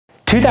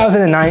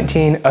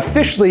2019,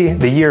 officially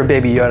the year of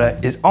Baby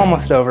Yoda, is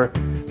almost over,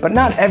 but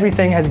not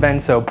everything has been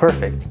so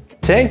perfect.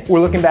 Today, we're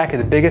looking back at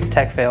the biggest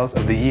tech fails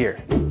of the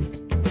year.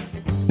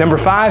 Number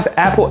 5,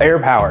 Apple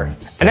AirPower.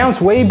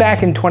 Announced way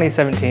back in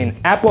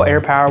 2017, Apple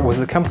AirPower was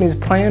the company's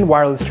planned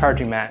wireless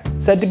charging mat,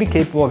 said to be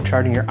capable of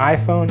charging your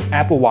iPhone,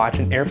 Apple Watch,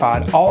 and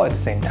AirPod all at the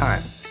same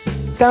time.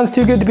 Sounds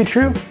too good to be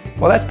true?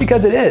 Well, that's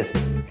because it is.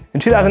 In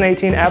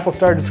 2018, Apple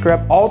started to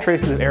scrub all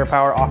traces of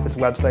AirPower off its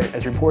website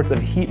as reports of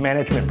heat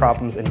management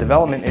problems and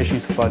development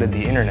issues flooded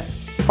the internet.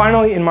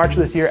 Finally, in March of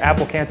this year,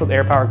 Apple canceled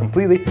AirPower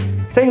completely,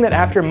 saying that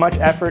after much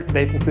effort,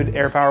 they've concluded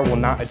AirPower will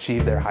not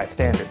achieve their high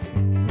standards.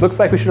 Looks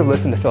like we should have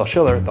listened to Phil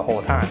Schiller the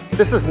whole time.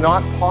 This is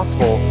not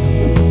possible.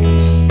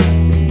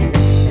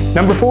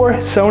 Number 4,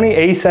 Sony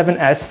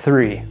a7S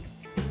III.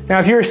 Now,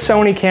 if you're a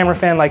Sony camera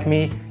fan like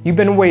me, you've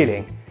been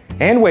waiting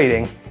and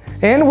waiting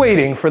and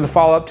waiting for the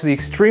follow-up to the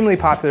extremely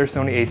popular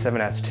Sony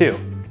a7S II.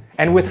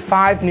 And with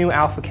 5 new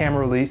alpha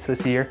camera released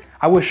this year,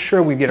 I was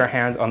sure we'd get our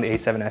hands on the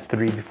a7S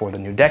III before the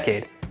new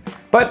decade.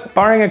 But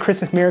barring a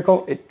Christmas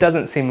miracle, it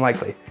doesn't seem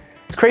likely.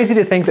 It's crazy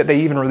to think that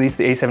they even released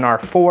the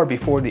a7R IV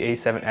before the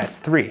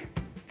a7S III.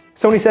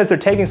 Sony says they're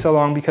taking so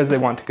long because they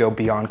want to go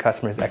beyond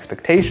customers'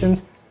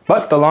 expectations,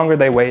 but the longer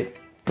they wait,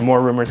 the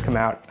more rumors come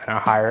out and the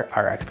higher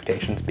our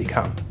expectations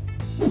become.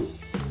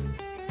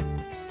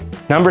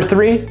 Number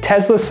 3,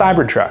 Tesla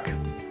Cybertruck.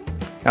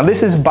 Now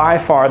this is by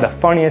far the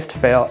funniest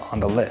fail on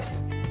the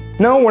list.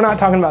 No, we're not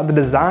talking about the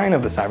design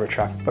of the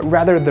Cybertruck, but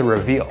rather the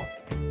reveal.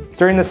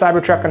 During the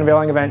Cybertruck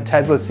unveiling event,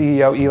 Tesla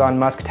CEO Elon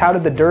Musk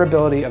touted the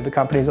durability of the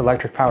company's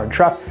electric-powered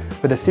truck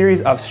with a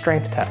series of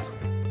strength tests.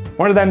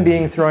 One of them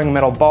being throwing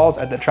metal balls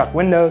at the truck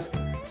windows.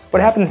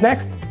 What happens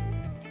next?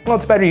 Well,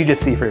 it's better you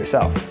just see for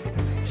yourself.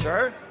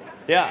 Sure?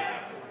 Yeah.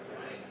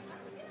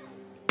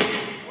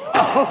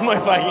 Oh my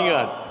fucking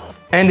god.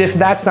 And if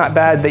that's not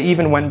bad, they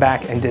even went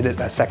back and did it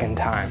a second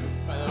time.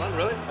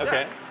 Really?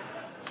 Okay.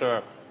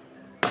 Sure.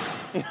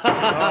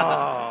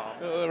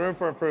 Oh. Room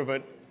for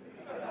improvement.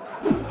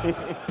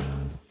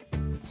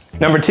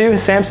 Number 2,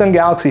 Samsung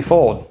Galaxy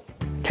Fold.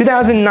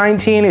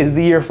 2019 is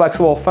the year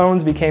flexible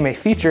phones became a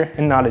feature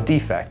and not a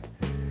defect.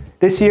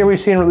 This year we've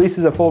seen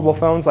releases of foldable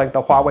phones like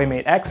the Huawei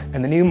Mate X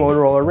and the new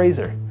Motorola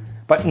Razr,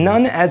 but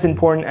none as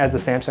important as the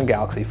Samsung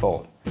Galaxy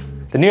Fold.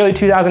 The nearly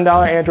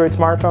 $2,000 Android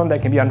smartphone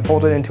that can be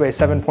unfolded into a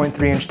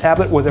 7.3-inch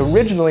tablet was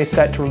originally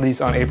set to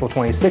release on April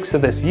 26th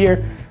of this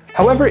year.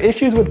 However,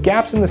 issues with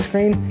gaps in the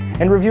screen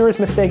and reviewers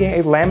mistaking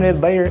a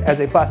laminated layer as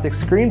a plastic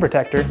screen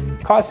protector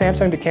caused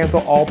Samsung to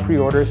cancel all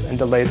pre-orders and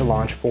delay the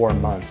launch 4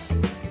 months.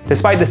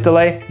 Despite this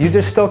delay,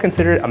 users still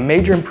consider it a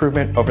major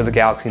improvement over the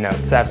Galaxy Note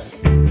 7.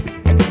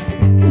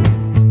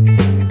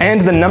 And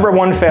the number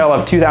 1 fail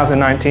of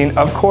 2019,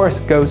 of course,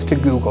 goes to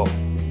Google.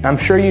 I'm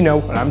sure you know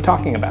what I'm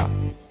talking about.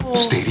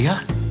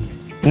 Stadia?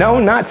 No,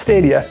 not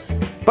Stadia,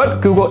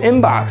 but Google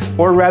Inbox,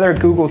 or rather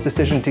Google's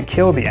decision to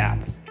kill the app.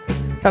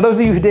 Now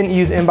those of you who didn't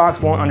use Inbox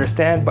won't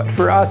understand, but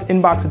for us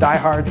Inbox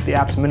diehards, the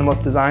app's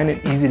minimalist design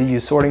and easy to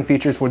use sorting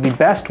features were the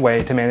best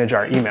way to manage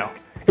our email.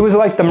 It was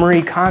like the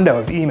Marie Kondo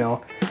of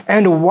email,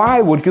 and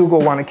why would Google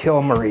want to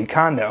kill Marie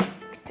Kondo?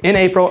 In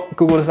April,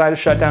 Google decided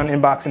to shut down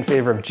Inbox in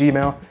favor of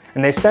Gmail,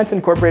 and they've since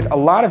incorporated a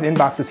lot of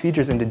Inbox's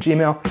features into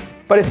Gmail,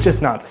 but it's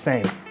just not the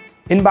same.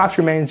 Inbox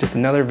remains just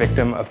another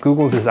victim of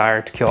Google's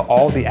desire to kill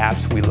all the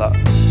apps we love.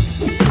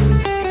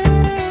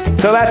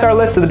 So that's our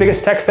list of the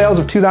biggest tech fails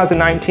of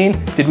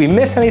 2019. Did we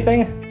miss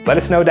anything? Let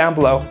us know down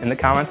below in the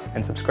comments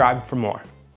and subscribe for more.